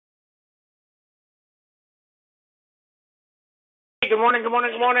good morning.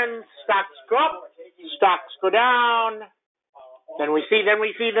 Stocks go up, stocks go down. Then we see.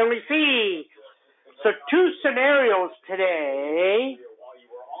 So two scenarios today.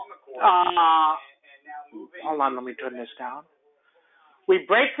 Hold on, let me turn this down. We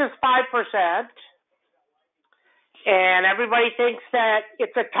break this 5%, and everybody thinks that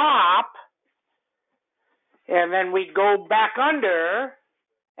it's a top, and then we go back under,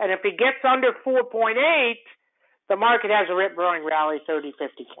 and if it gets under 4.8, the market has a rip-roaring rally, 30,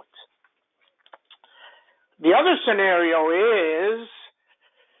 50 points. The other scenario is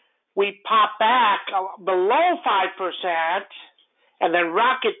we pop back below 5% and then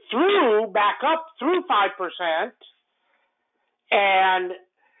rocket back up through 5%, and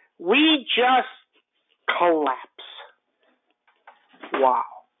we just collapse. Wow.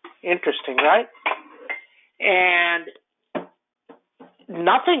 Interesting, right? And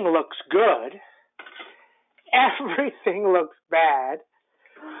nothing looks good. Everything looks bad.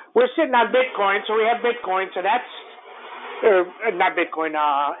 We're sitting on Bitcoin, so we have Bitcoin, so that's, not Bitcoin,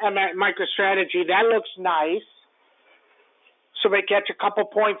 MicroStrategy. That looks nice. So we catch a couple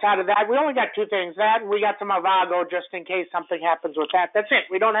points out of that. We only got two things. That, and we got some Avago just in case something happens with that. That's it.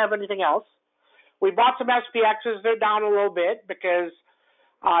 We don't have anything else. We bought some SPXs. They're down a little bit because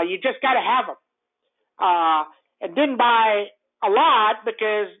you just got to have them. And didn't buy a lot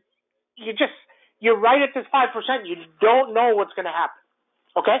because you're right at this 5%. You don't know what's going to happen.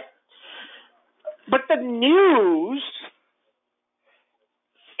 Okay? But the news,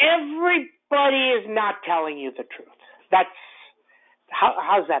 everybody is not telling you the truth.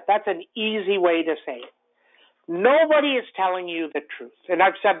 How's that? That's an easy way to say it. Nobody is telling you the truth. And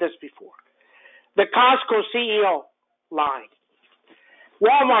I've said this before. The Costco CEO, lying.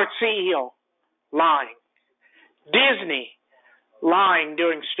 Walmart CEO, lying. Disney, lying,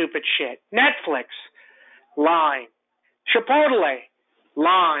 doing stupid shit. Netflix, lying. Chipotle,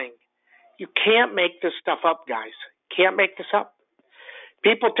 lying. You can't make this stuff up, guys. Can't make this up.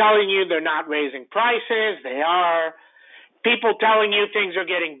 People telling you they're not raising prices, they are. People telling you things are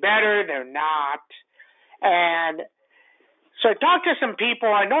getting better, they're not. And so I talked to some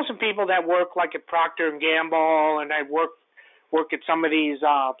people. I know some people that work like at Procter & Gamble, and I work at some of these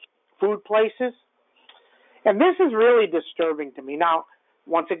food places. And this is really disturbing to me. Now,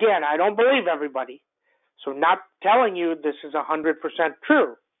 once again, I don't believe everybody, so not telling you this is 100%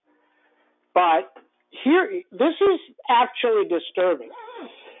 true. But this is actually disturbing.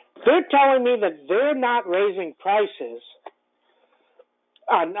 They're telling me that they're not raising prices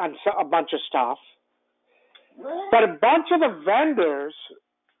on a bunch of stuff, but a bunch of the vendors,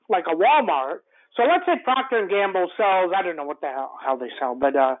 like a Walmart, so let's say Procter & Gamble sells, I don't know what the hell they sell,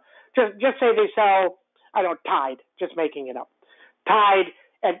 but just say they sell, I don't know, Tide, just making it up, Tide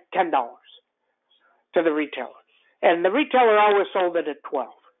at $10 to the retailer. And the retailer always sold it at $12.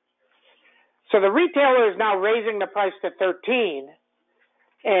 So the retailer is now raising the price to $13,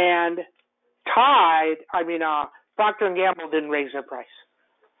 and Procter & Gamble didn't raise their price.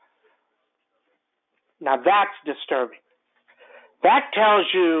 Now that's disturbing. That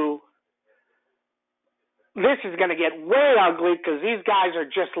tells you this is going to get way ugly because these guys are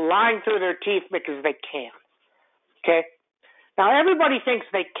just lying through their teeth because they can. Okay? Now everybody thinks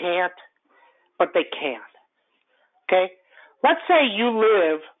they can't, but they can. Okay? Let's say you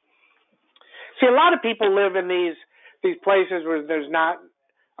live. See, a lot of people live in these places where there's not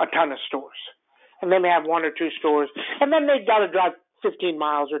a ton of stores. And they may have one or two stores. And then they've got to drive 15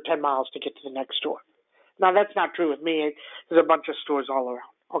 miles or 10 miles to get to the next store. Now, that's not true with me. There's a bunch of stores all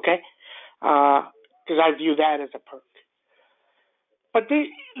around, okay? Because I view that as a perk. But these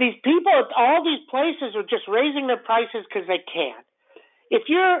people at all these places are just raising their prices because they can. If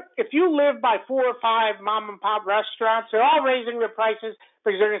you live by 4 or 5 mom and pop restaurants, they're all raising their prices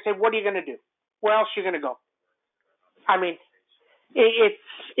because they're going to say, what are you going to do? Where else are you going to go? I mean,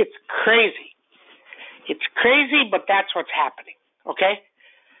 it's crazy. It's crazy, but that's what's happening, okay?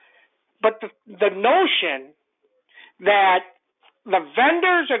 But the notion that the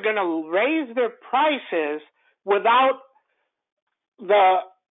vendors are going to raise their prices without the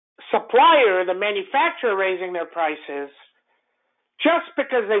supplier, the manufacturer raising their prices just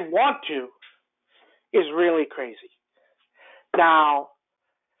because they want to is really crazy. Now,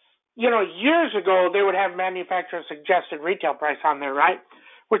 years ago, they would have manufacturer suggested retail price on there, right?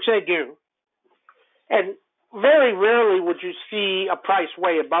 Which they do. And very rarely would you see a price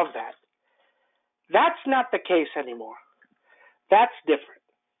way above that. That's not the case anymore. That's different,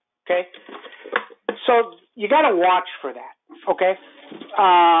 okay? So you got to watch for that, okay?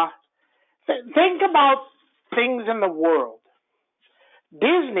 Think about things in the world.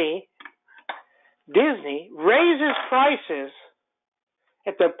 Disney raises prices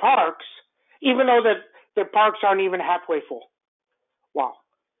at their parks, even though their parks aren't even halfway full. Wow.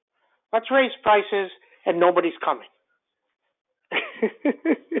 Let's raise prices and nobody's coming.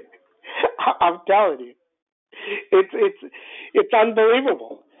 I'm telling you, it's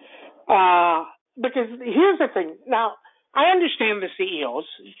unbelievable. Because here's the thing. Now, I understand the CEOs.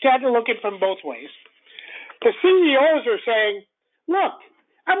 You got to look at it from both ways. The CEOs are saying, look,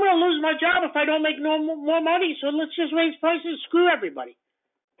 I'm going to lose my job if I don't make no more money, so let's just raise prices, screw everybody.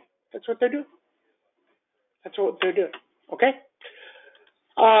 That's what they're doing. That's what they're doing. Okay?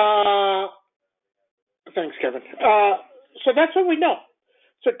 Thanks, Kevin. So that's what we know.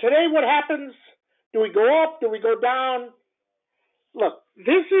 So today what happens? Do we go up? Do we go down? Look,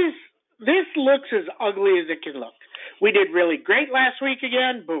 this looks as ugly as it can look. We did really great last week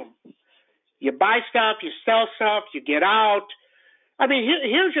again. Boom. You buy stuff, you sell stuff, you get out. I mean,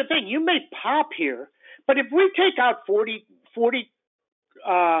 here's the thing. You may pop here, but if we take out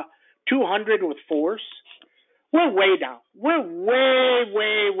 200 with force, we're way down. We're way,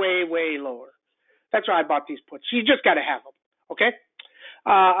 way, way, way lower. That's why I bought these puts. You just got to have them, okay?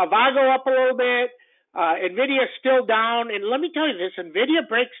 Avago up a little bit. NVIDIA still down. And let me tell you this, NVIDIA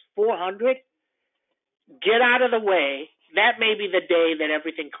breaks 400, get out of the way. That may be the day that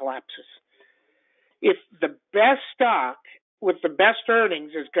everything collapses. If the best stock with the best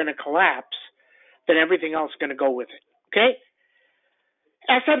earnings is going to collapse, then everything else is going to go with it, okay?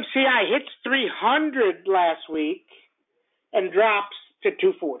 SMCI hits 300 last week and drops to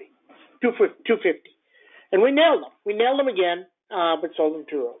 240, 250. And we nailed them. We nailed them again, but sold them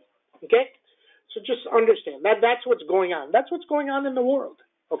too early, okay? So just understand that that's what's going on. That's what's going on in the world,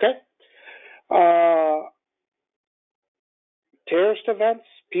 okay? Terrorist events,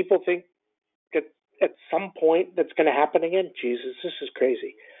 people think that at some point that's going to happen again. Jesus, this is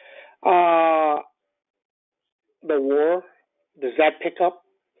crazy. The war, does that pick up?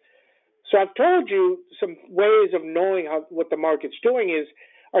 So I've told you some ways of knowing what the market's doing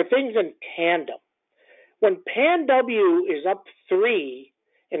are things in tandem. When Pan W is up 3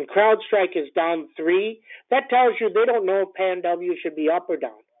 and CrowdStrike is down 3, that tells you they don't know if Pan W should be up or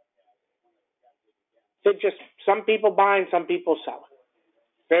down. They just, some people buying, some people selling.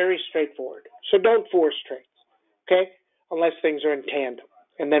 Very straightforward. So don't force trades, okay? Unless things are in tandem.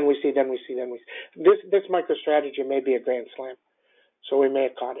 And then we see. This MicroStrategy may be a grand slam. So we may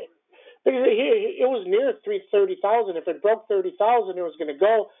have caught it. It was near 30,000. If it broke 30,000, it was going to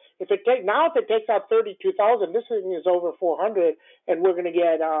go. If it takes out 32,000, this thing is over 400, and we're going to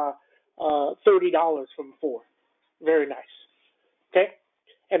get $30 from 4. Very nice. Okay,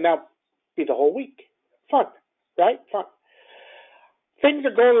 and that'll be the whole week. Fun, right? Fun. Things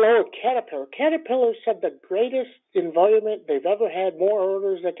are going low at Caterpillar. Caterpillar said the greatest environment they've ever had, more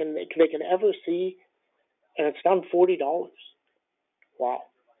orders they can ever see, and it's down $40. Wow.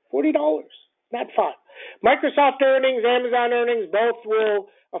 $40, not fun. Microsoft earnings, Amazon earnings, both will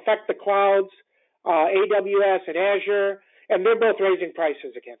affect the clouds, AWS and Azure, and they're both raising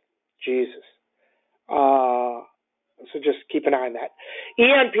prices again. Jesus. So just keep an eye on that.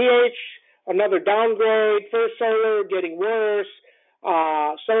 ENPH, another downgrade. First Solar getting worse.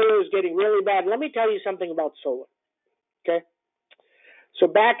 Solar is getting really bad. Let me tell you something about solar. Okay? So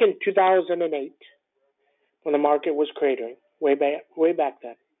back in 2008, when the market was cratering, way back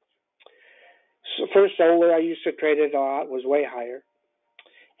then, so First Solar, I used to trade it a lot, was way higher,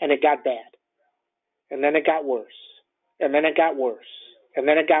 and it got bad. And then it got worse. And then it got worse. And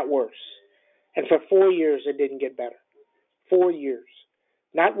then it got worse. And for 4 years, it didn't get better. 4 years.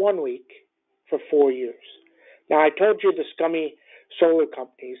 Not 1 week, for 4 years. Now, I told you the scummy solar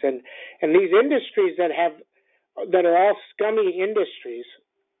companies, and these industries that are all scummy industries,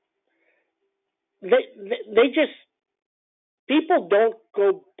 they just, people don't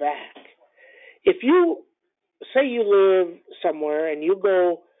go back. If you say you live somewhere and you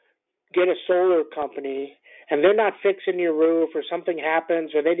go get a solar company and they're not fixing your roof or something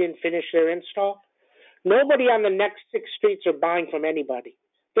happens or they didn't finish their install, nobody on the next 6 streets are buying from anybody.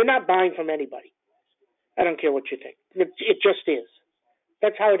 They're not buying from anybody. I don't care what you think. It just is.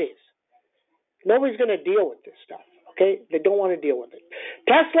 That's how it is. Nobody's going to deal with this stuff, okay? They don't want to deal with it.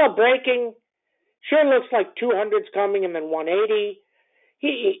 Tesla breaking, sure looks like 200's coming and then 180.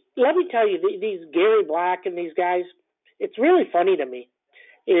 Let me tell you, these Gary Black and these guys, it's really funny to me,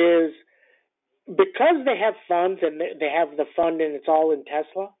 is because they have funds and they have the fund and it's all in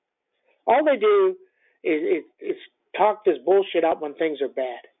Tesla, all they do is talk this bullshit up when things are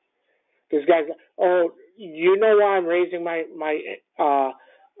bad. These guys, oh, you know why I'm raising my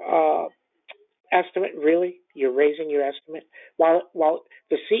estimate? Really? You're raising your estimate? While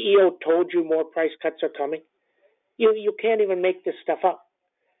the CEO told you more price cuts are coming? You can't even make this stuff up.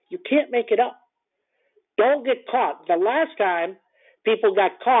 You can't make it up. Don't get caught. The last time people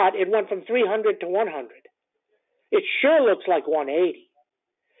got caught, it went from 300 to 100. It sure looks like 180.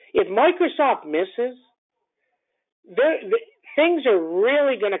 If Microsoft misses, things are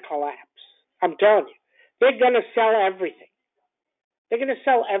really going to collapse. I'm telling you. They're going to sell everything. They're going to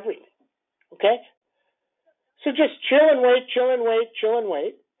sell everything. Okay? So just chill and wait.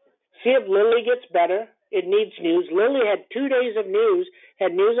 See if Lilly gets better. It needs news. Lilly had 2 days of news.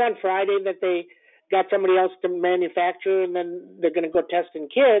 Had news on Friday that they got somebody else to manufacture, and then they're going to go test in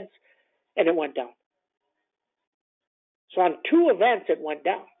kids, and it went down. So on 2 events, it went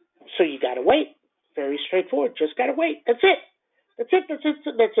down. So you got to wait. Very straightforward. Just got to wait. That's it. Okay?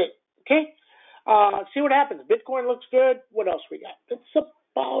 See what happens. Bitcoin looks good. What else we got? That's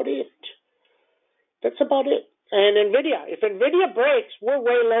about it. And NVIDIA. If NVIDIA breaks, we're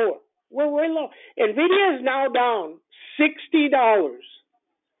way lower. NVIDIA is now down $60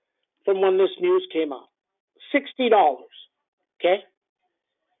 from when this news came out. $60. Okay?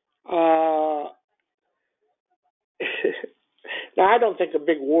 Now, I don't think a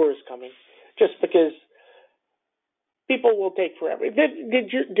big war is coming, just because people will take forever.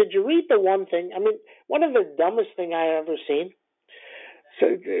 Did you read the one thing? I mean, one of the dumbest thing I ever seen.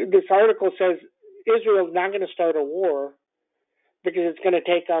 So this article says Israel's not going to start a war because it's going to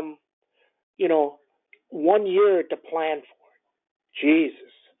take them, 1 year to plan for it.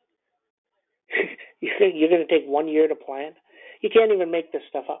 Jesus. You think you're going to take 1 year to plan? You can't even make this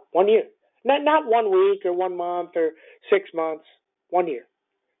stuff up. 1 year. Not 1 week or 1 month or 6 months. 1 year.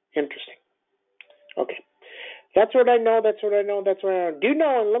 Interesting. Okay. That's what I know. Do you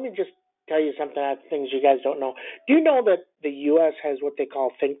know, and let me just tell you something, things you guys don't know. Do you know that the U.S. has what they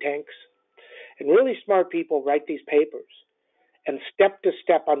call think tanks? And really smart people write these papers and step to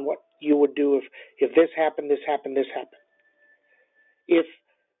step on what you would do if this happened, this happened. If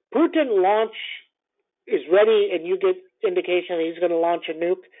Putin is ready and you get indication that he's going to launch a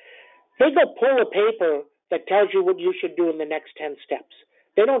nuke, they go pull a paper that tells you what you should do in the next 10 steps.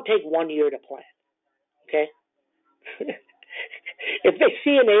 They don't take 1 year to plan. Okay? If they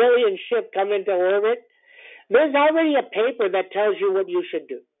see an alien ship come into orbit, there's already a paper that tells you what you should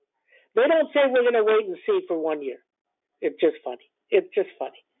do. They don't say we're going to wait and see for 1 year. It's just funny.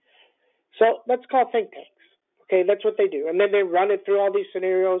 So let's call think tanks. Okay, that's what they do. And then they run it through all these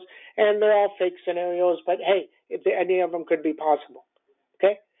scenarios, and they're all fake scenarios, but hey, any of them could be possible.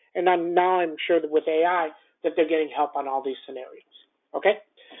 Okay? And now I'm sure that with AI that they're getting help on all these scenarios. Okay?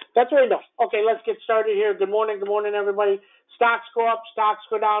 That's what I know. Okay, let's get started here. Good morning, everybody. Stocks go up, stocks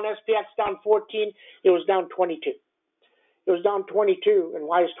go down. SPX down 14. It was down 22. And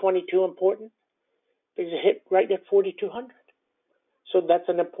why is 22 important? Because it hit right at 4,200. So that's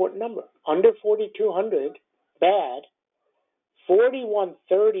an important number. Under 4,200, bad.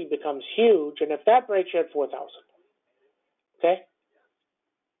 4,130 becomes huge, and if that breaks, you're at 4,000. Okay?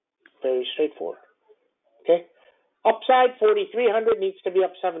 Very straightforward. Okay? Upside, 4,300 needs to be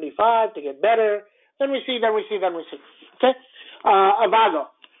up 75 to get better. Then we see. Okay? Avago.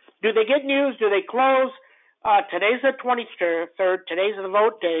 Do they get news? Do they close? Today's the 23rd. Today's the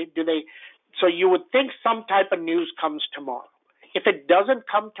vote day. So you would think some type of news comes tomorrow. If it doesn't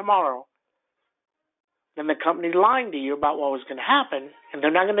come tomorrow, then the company's lying to you about what was going to happen, and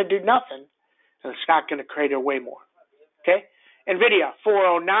they're not going to do nothing, and it's not going to create way more. Okay? NVIDIA,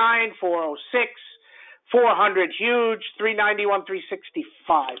 409, 406, 400 huge, 391,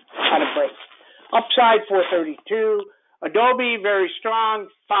 365 on a break. Upside, 432. Adobe, very strong,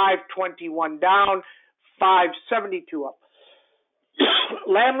 521 down, 572 up.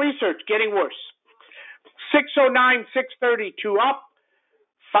 Lam Research, getting worse. 609, 632 up,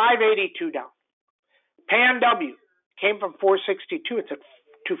 582 down. PAN-W came from 462. It's at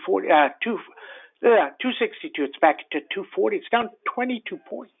 240. 262. It's back to 240. It's down 22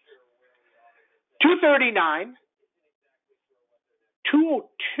 points. 239.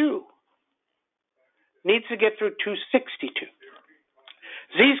 202. Needs to get through 262.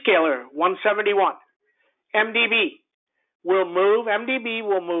 Zscaler 171. MDB will move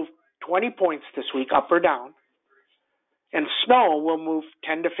 20 points this week, up or down. And Snow will move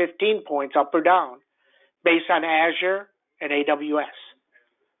 10 to 15 points up or down based on Azure and AWS.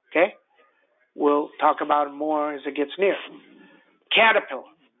 Okay? We'll talk about it more as it gets near. Caterpillar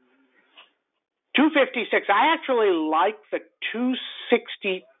 256. I actually like the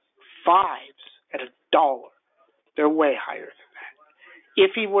 265s at $1. They're way higher than that.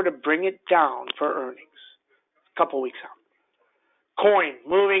 If he were to bring it down for earnings a couple weeks out. Coin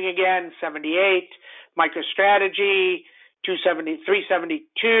moving again, 78. MicroStrategy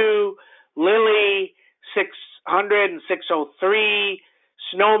 372. Lilly 600 and 603.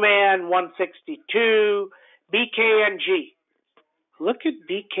 Snowman 162, BKNG. Look at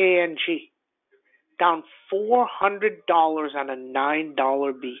BKNG. Down $400 on a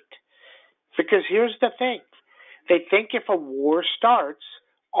 $9 beat. Because here's the thing. They think if a war starts,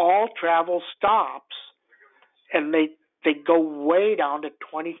 all travel stops and they go way down to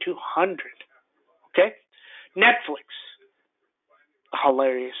 2,200. Okay? Netflix.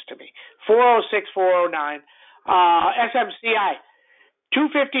 Hilarious to me. 406, 409. SMCI.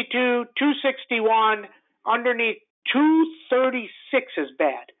 252, 261, underneath 236 is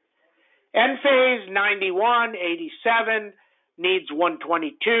bad. Enphase 91, 87, needs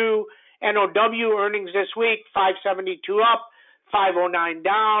 122. NOW earnings this week, 572 up, 509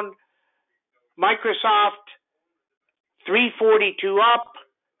 down. Microsoft 342 up.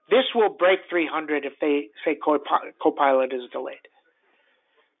 This will break 300 if they say Copilot is delayed.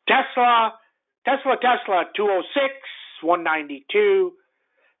 Tesla 206, 192.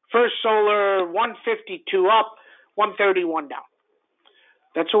 First Solar 152 up, 131 down.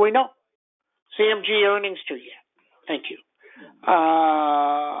 That's what we know. CMG earnings too yet. Thank you.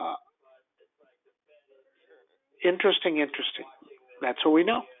 Interesting. That's what we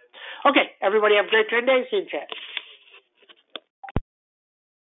know. Okay, everybody have a great trade day. See you in chat.